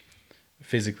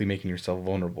physically making yourself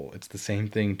vulnerable. It's the same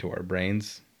thing to our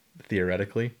brains,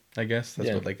 theoretically, I guess.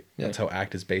 That's what that's how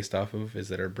ACT is based off of, is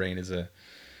that our brain is a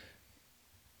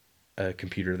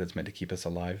computer that's meant to keep us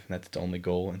alive, and that's its only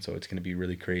goal. And so it's going to be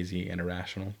really crazy and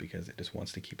irrational because it just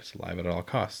wants to keep us alive at all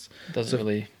costs. It doesn't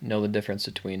really know the difference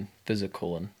between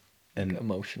physical and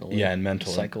emotional, and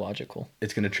mental, psychological.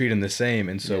 It's going to treat them the same,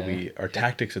 and so our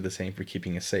tactics are the same for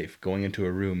keeping us safe, going into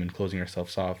a room and closing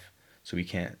ourselves off so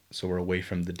we're away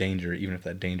from the danger, even if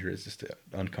that danger is just an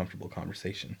uncomfortable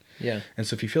conversation. And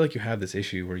so if you feel like you have this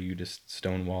issue where you just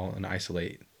stonewall and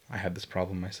isolate, I have this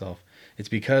problem myself, it's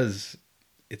because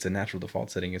it's a natural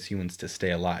default setting as humans to stay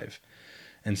alive.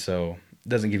 And so it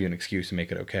doesn't give you an excuse to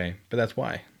make it okay, but that's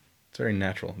why. It's very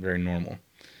natural, very normal.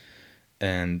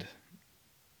 And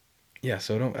so I just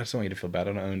don't want you to feel bad.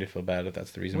 I don't want you to feel bad if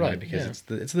that's the reason why, because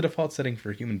it's the default setting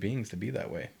for human beings to be that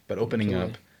way. But opening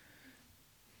up,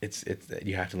 it's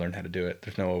you have to learn how to do it.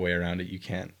 There's no way around it. You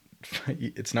can't.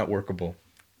 It's not workable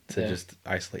to just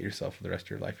isolate yourself for the rest of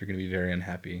your life. You're going to be very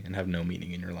unhappy and have no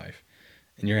meaning in your life.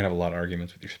 And you're going to have a lot of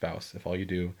arguments with your spouse if all you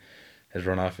do is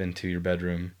run off into your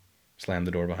bedroom, slam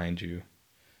the door behind you,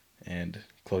 and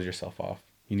close yourself off.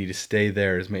 You need to stay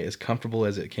there as comfortable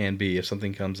as it can be. If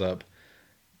something comes up,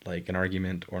 like an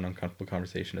argument or an uncomfortable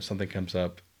conversation, if something comes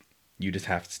up, you just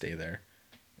have to stay there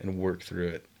and work through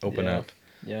it. Open up,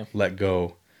 let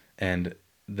go. And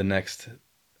the next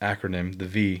acronym, the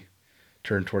V,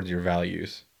 turn towards your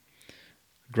values.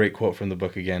 Great quote from the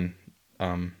book again.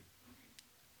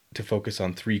 To focus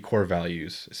on 3 core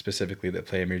values specifically that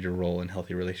play a major role in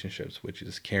healthy relationships, which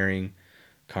is caring,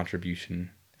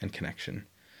 contribution, and connection.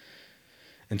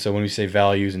 And so when we say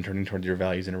values and turning towards your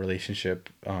values in a relationship,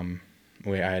 I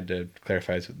had to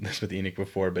clarify this with Enoch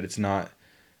before, but it's not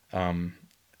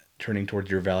turning towards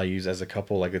your values as a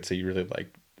couple. Like, let's say you really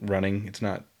like running. It's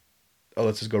not, oh,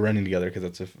 let's just go running together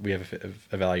because we have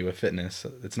a value of fitness.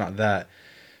 It's not that.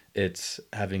 It's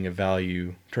having a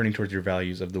value, turning towards your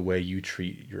values of the way you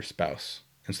treat your spouse.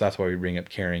 And so that's why we bring up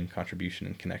caring, contribution,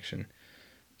 and connection.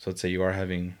 So let's say you are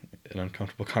having an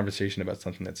uncomfortable conversation about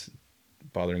something that's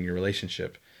bothering your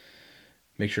relationship.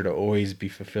 Make sure to always be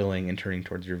fulfilling and turning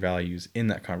towards your values in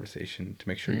that conversation to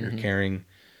make sure you're caring,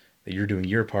 that you're doing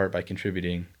your part by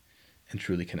contributing and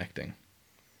truly connecting.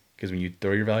 Because when you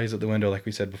throw your values out the window, like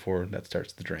we said before, that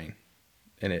starts the drain.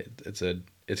 And it's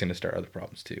going to start other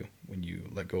problems too when you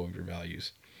let go of your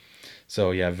values.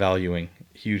 So valuing,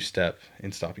 huge step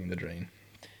in stopping the drain.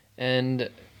 And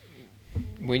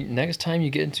next time you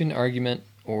get into an argument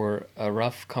or a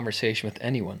rough conversation with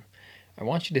anyone, I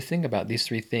want you to think about these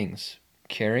 3 things: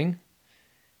 caring,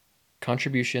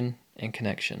 contribution, and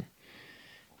connection.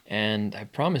 And I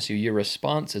promise you, your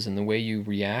responses and the way you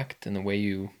react and the way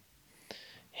you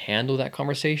handle that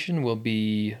conversation will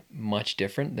be much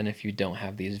different than if you don't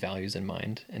have these values in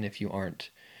mind, and if you aren't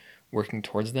working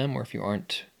towards them, or if you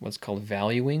aren't what's called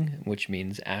valuing, which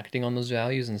means acting on those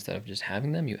values instead of just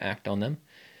having them. You act on them.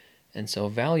 And so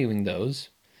valuing those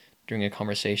during a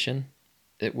conversation,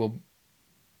 it will,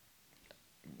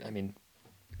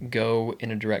 go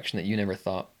in a direction that you never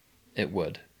thought it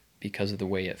would, because of the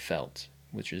way it felt,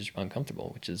 which is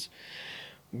uncomfortable, which is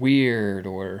weird,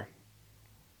 or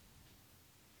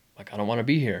like, I don't want to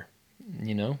be here,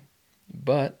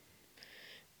 But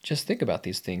just think about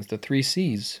these things, the 3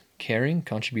 C's: caring,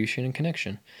 contribution, and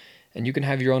connection. And you can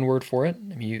have your own word for it.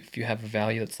 If you have a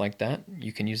value that's like that,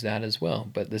 you can use that as well.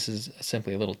 But this is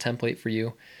simply a little template for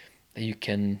you that you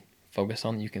can focus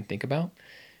on, that you can think about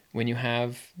when you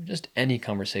have just any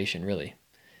conversation, really.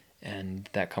 And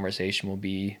that conversation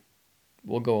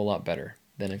will go a lot better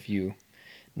than if you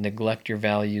neglect your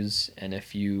values, and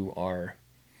if you are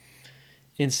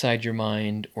inside your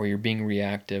mind or you're being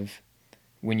reactive,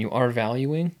 when you are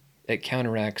valuing, it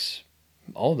counteracts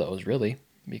all those really,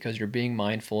 because you're being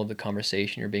mindful of the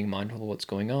conversation, you're being mindful of what's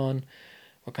going on,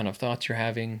 what kind of thoughts you're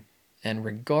having, and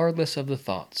regardless of the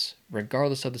thoughts,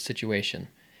 regardless of the situation,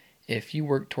 if you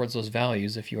work towards those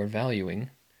values, if you are valuing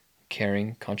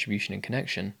caring, contribution, and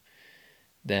connection,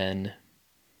 then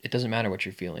it doesn't matter what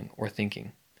you're feeling or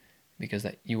thinking, because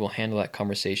that you will handle that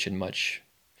conversation much,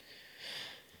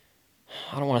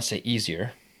 I don't want to say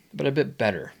easier, but a bit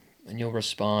better, and you'll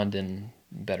respond in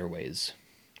better ways.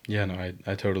 Yeah, no,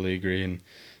 I totally agree.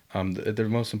 And the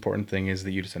most important thing is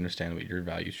that you just understand what your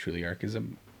values truly are, because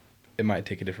it might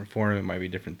take a different form. It might be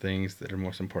different things that are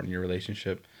most important in your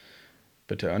relationship,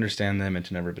 but to understand them and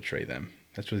to never betray them.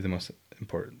 That's really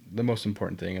the most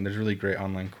important thing. And there's really great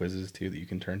online quizzes too that you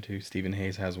can turn to. Stephen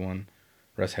Hayes has one.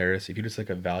 Russ Harris. If you just like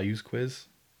a values quiz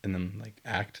and then like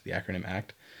ACT, the acronym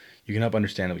ACT, you can help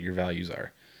understand what your values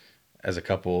are as a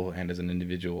couple and as an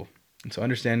individual. And so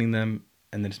understanding them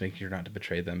and then just making sure not to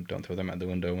betray them. Don't throw them out the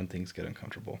window when things get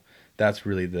uncomfortable. That's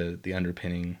really the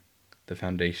underpinning, the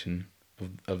foundation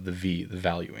of the V, the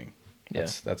valuing.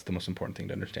 That's the most important thing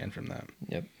to understand from that.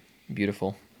 Yep.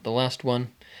 Beautiful. The last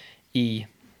one, E,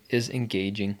 is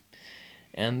engaging.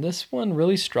 And this one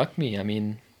really struck me. I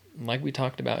mean, like we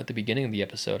talked about at the beginning of the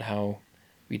episode, how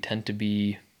we tend to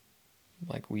be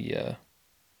like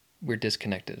we're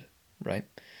disconnected, right?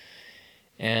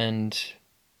 And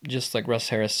just like Russ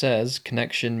Harris says,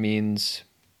 connection means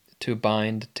to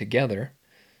bind together.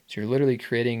 So you're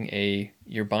literally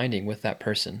you're binding with that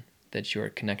person that you're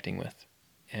connecting with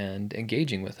and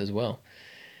engaging with as well.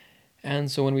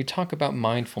 And so when we talk about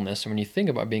mindfulness, and when you think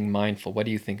about being mindful, what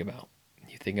do you think about?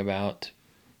 You think about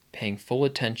paying full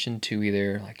attention to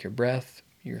either like your breath,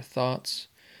 your thoughts,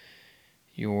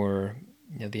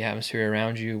 the atmosphere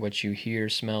around you, what you hear,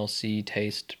 smell, see,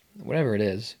 taste, whatever it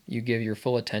is. You give your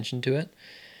full attention to it.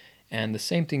 And the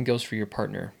same thing goes for your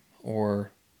partner,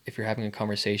 or if you're having a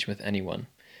conversation with anyone.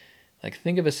 Like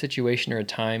think of a situation or a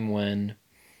time when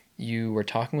you were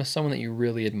talking with someone that you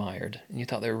really admired and you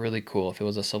thought they were really cool. If it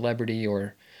was a celebrity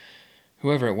or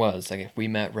whoever it was, like if we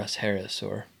met Russ Harris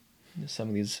or some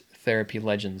of these therapy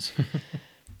legends,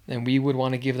 then we would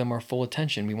want to give them our full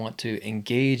attention. We want to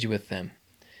engage with them.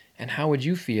 And how would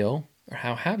you feel, or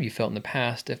how have you felt in the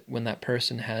past when that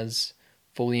person has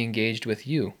fully engaged with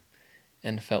you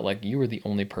and felt like you were the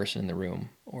only person in the room,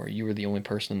 or you were the only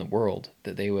person in the world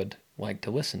that they would like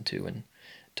to listen to and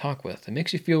talk with? It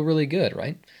makes you feel really good,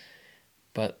 right?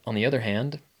 But on the other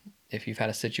hand, if you've had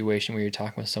a situation where you're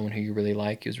talking with someone who you really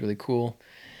like, who's really cool,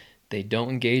 they don't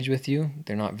engage with you,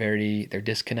 they're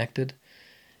disconnected,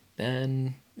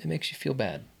 then it makes you feel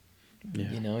bad.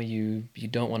 Yeah. You know, you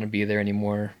don't want to be there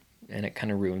anymore, and it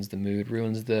kind of ruins the mood,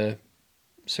 ruins the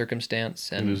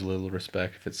circumstance. And you lose a little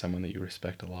respect if it's someone that you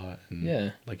respect a lot. And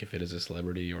yeah. Like if it is a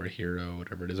celebrity or a hero,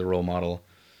 whatever it is, a role model,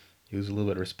 you lose a little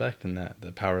bit of respect, and that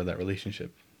the power of that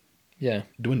relationship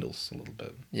dwindles a little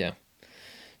bit. Yeah.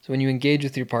 So when you engage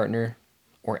with your partner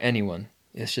or anyone,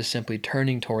 it's just simply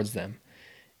turning towards them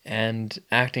and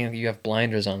acting like you have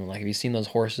blinders on them. Like, have you seen those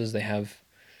horses? They have,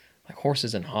 like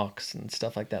horses and hawks and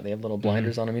stuff like that. They have little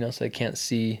blinders on them, so they can't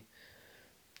see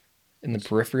in the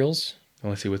peripherals.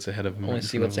 Only see what's ahead of them. Only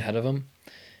see what's ahead of them.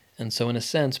 And so in a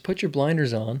sense, put your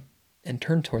blinders on and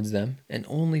turn towards them and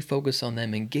only focus on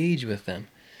them, engage with them.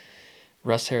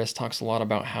 Russ Harris talks a lot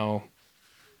about how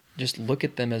just look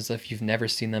at them as if you've never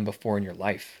seen them before in your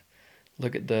life.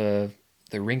 Look at the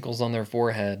wrinkles on their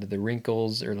forehead, the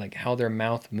wrinkles, or like how their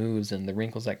mouth moves and the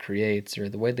wrinkles that creates, or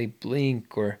the way they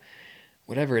blink, or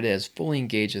whatever it is. Fully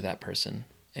engage with that person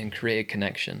and create a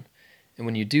connection. And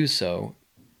when you do so,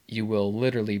 you will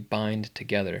literally bind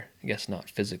together. I guess not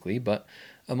physically, but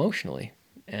emotionally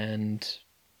and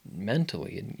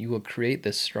mentally. And you will create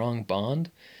this strong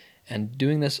bond. And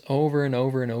doing this over and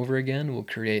over and over again will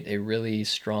create a really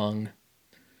strong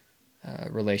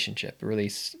relationship, a really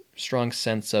strong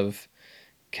sense of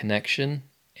connection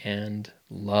and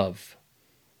love,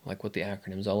 like what the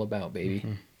acronym is all about, baby.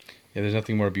 Mm-hmm. Yeah, there's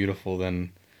nothing more beautiful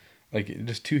than like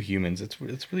just two humans. It's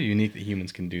really unique that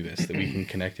humans can do this, that we can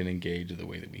connect and engage the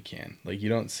way that we can. Like you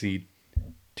don't see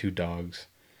two dogs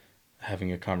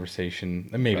having a conversation.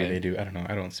 Maybe they do. I don't know.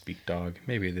 I don't speak dog.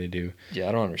 Maybe they do. Yeah,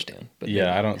 I don't understand. But yeah,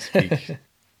 maybe. I don't speak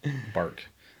bark.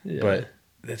 Yeah. But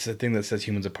that's the thing that sets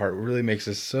humans apart. What really makes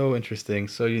us so interesting,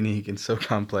 so unique, and so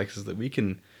complex is that we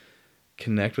can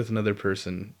connect with another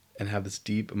person and have this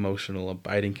deep, emotional,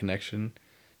 abiding connection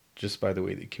just by the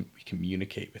way that we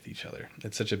communicate with each other.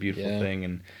 It's such a beautiful thing.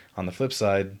 And on the flip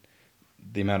side,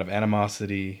 the amount of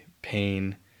animosity,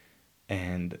 pain,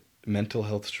 and mental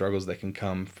health struggles that can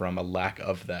come from a lack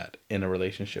of that in a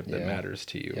relationship that Yeah. matters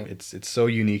to you. Yep. It's so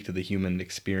unique to the human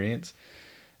experience.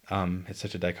 It's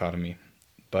such a dichotomy.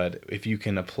 But if you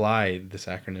can apply this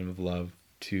acronym of love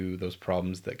to those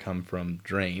problems that come from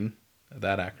DRAIN,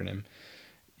 that acronym,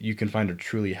 you can find a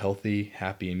truly healthy,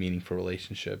 happy, and meaningful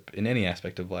relationship in any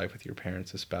aspect of life with your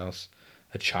parents, a spouse,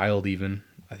 a child even.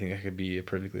 I think that could be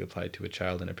perfectly applied to a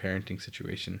child in a parenting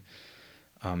situation.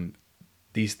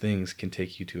 These things can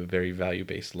take you to a very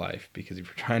value-based life, because if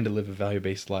you're trying to live a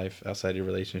value-based life outside your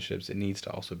relationships, it needs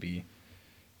to also be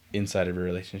inside of your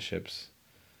relationships.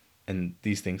 And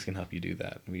these things can help you do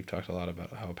that. We've talked a lot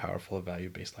about how powerful a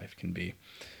value-based life can be.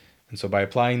 And so by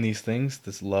applying these things,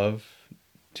 this love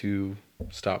to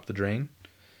stop the drain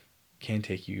can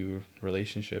take you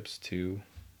relationships to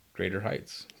greater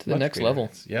heights. To the next level.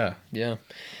 Heights. Yeah. Yeah.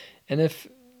 And if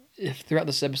throughout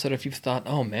this episode, if you've thought,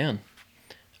 oh man,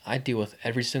 I deal with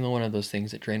every single one of those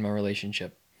things that drain my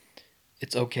relationship,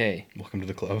 it's okay. Welcome to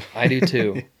the club. I do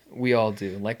too. We all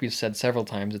do. Like we've said several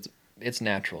times, it's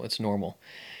natural. It's normal.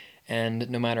 And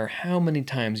no matter how many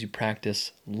times you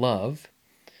practice love,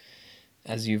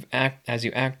 as you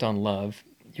act on love,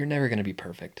 you're never going to be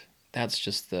perfect. That's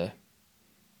just the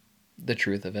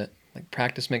truth of it. Like,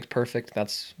 practice makes perfect.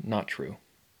 That's not true.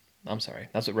 I'm sorry.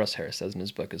 That's what Russ Harris says in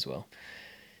his book as well.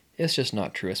 It's just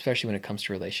not true, especially when it comes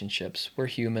to relationships. We're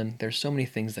human. There's so many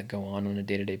things that go on a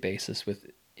day-to-day basis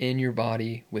within your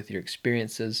body, with your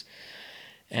experiences,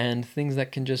 and things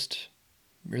that can just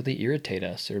really irritate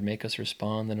us or make us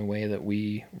respond in a way that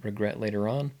we regret later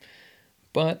on.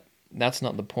 But that's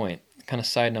not the point. Kind of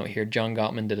side note here, John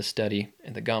Gottman did a study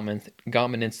at the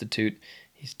Gottman Institute.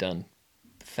 He's done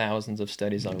thousands of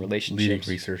studies on relationships. Leading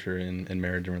researcher in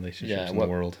marriage and relationships in the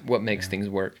world. What makes things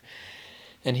work.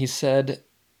 And he said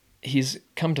he's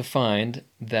come to find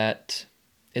that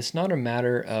it's not a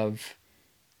matter of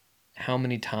how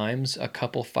many times a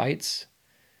couple fights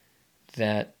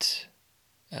that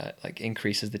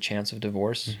increases the chance of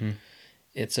divorce. Mm-hmm.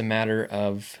 It's a matter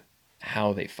of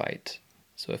how they fight.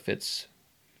 So if it's,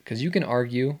 because you can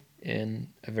argue in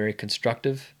a very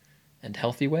constructive and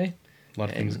healthy way. A lot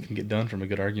of things can get done from a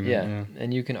good argument. Yeah,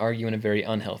 and you can argue in a very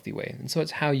unhealthy way. And so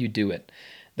it's how you do it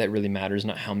that really matters,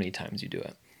 not how many times you do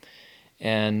it.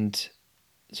 And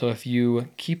so if you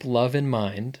keep love in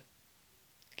mind,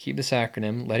 keep this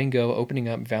acronym, letting go, opening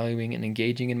up, valuing, and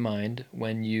engaging in mind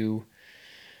when you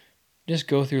just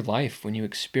go through life, when you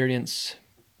experience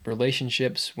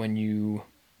relationships, when you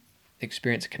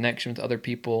experience connection with other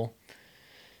people,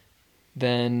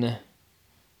 then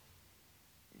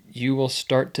you will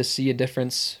start to see a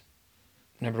difference,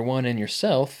 number one, in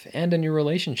yourself and in your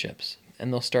relationships.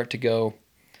 And they'll start to go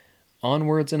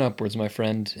onwards and upwards, my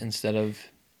friend, instead of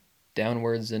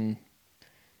downwards and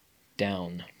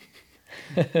down.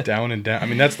 Down and down. I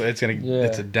mean,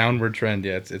 it's a downward trend.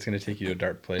 Yeah, it's gonna take you to a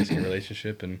dark place in your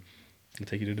relationship, and it'll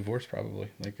take you to divorce probably.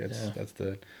 Like that's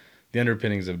the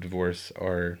underpinnings of divorce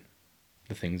are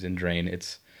the things in drain.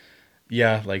 It's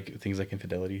like things like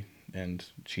infidelity and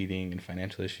cheating and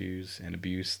financial issues and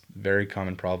abuse, very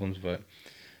common problems, but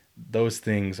those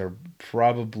things are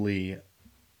probably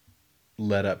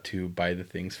led up to by the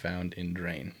things found in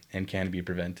drain and can be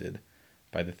prevented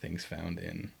by the things found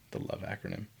in the love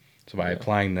acronym. So by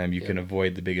applying them, you can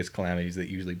avoid the biggest calamities that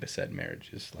usually beset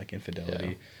marriages, like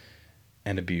infidelity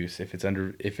and abuse. If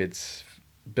it's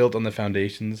built on the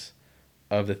foundations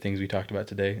of the things we talked about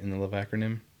today in the love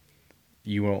acronym,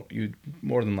 you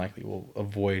more than likely will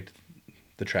avoid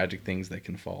the tragic things that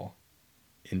can fall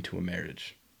into a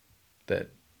marriage,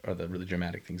 that are the really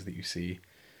dramatic things that you see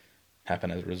happen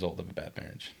as a result of a bad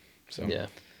marriage. So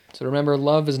remember,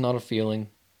 love is not a feeling.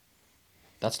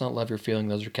 That's not love you're feeling.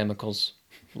 Those are chemicals.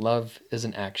 Love is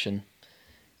an action.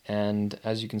 And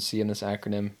as you can see in this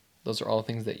acronym, those are all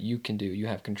things that you can do. You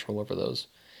have control over those.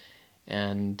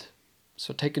 And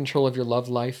so take control of your love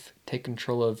life. Take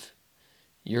control of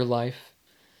your life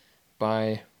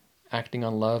by acting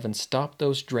on love, and stop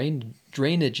those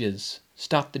drainages.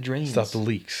 Stop the drains. Stop the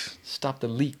leaks. Stop the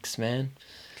leaks, man.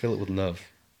 Fill it with love.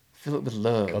 Fill it with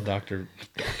love. Call Dr.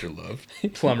 Love.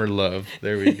 Plumber Love.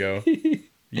 There we go.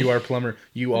 You are plumber.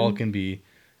 You all can be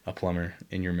a plumber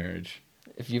in your marriage.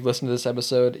 If you've listened to this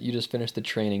episode, you just finished the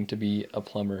training to be a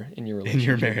plumber in your relationship. In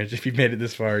your marriage. If you've made it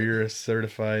this far, you're a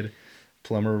certified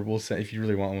plumber. If you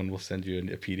really want one, we'll send you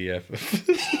a PDF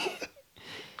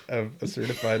of a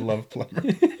certified love plumber.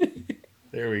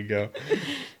 There we go.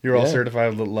 You're all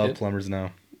certified love plumbers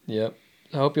now. Yep.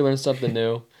 I hope you learned something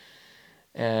new.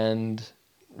 And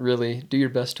really, do your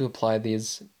best to apply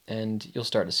these, and you'll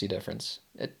start to see a difference.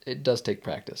 It does take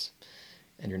practice,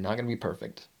 and you're not going to be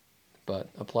perfect. But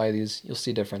apply these, you'll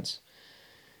see a difference.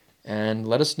 And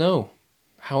let us know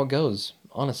how it goes.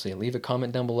 Honestly, leave a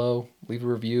comment down below. Leave a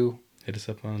review. Hit us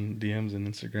up on DMs and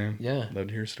Instagram. Yeah. Love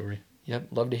to hear a story. Yep,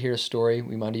 love to hear a story.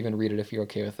 We might even read it if you're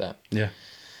okay with that. Yeah.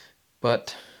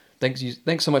 But thanks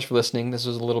so much for listening. This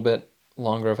was a little bit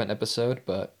longer of an episode,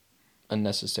 but a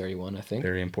necessary one, I think.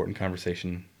 Very important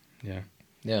conversation. Yeah.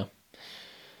 Yeah.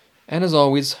 And as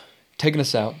always, taking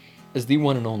us out is the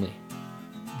one and only,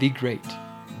 the great,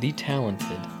 the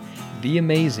talented, the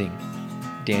amazing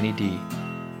Danny D.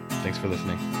 Thanks for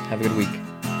listening. Have a good week.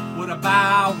 What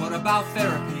about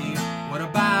therapy? What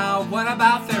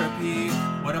about therapy?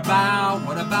 What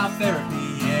about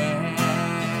therapy? Yeah.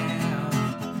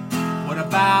 What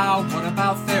about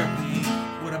therapy?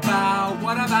 What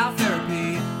about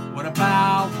therapy? What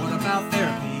about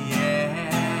therapy? Yeah.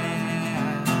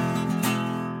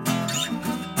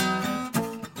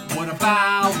 What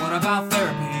about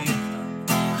therapy?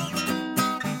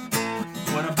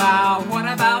 What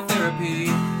about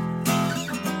therapy?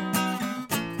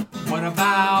 What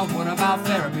about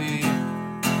therapy?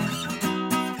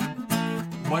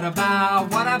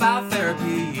 What about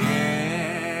therapy? Yeah.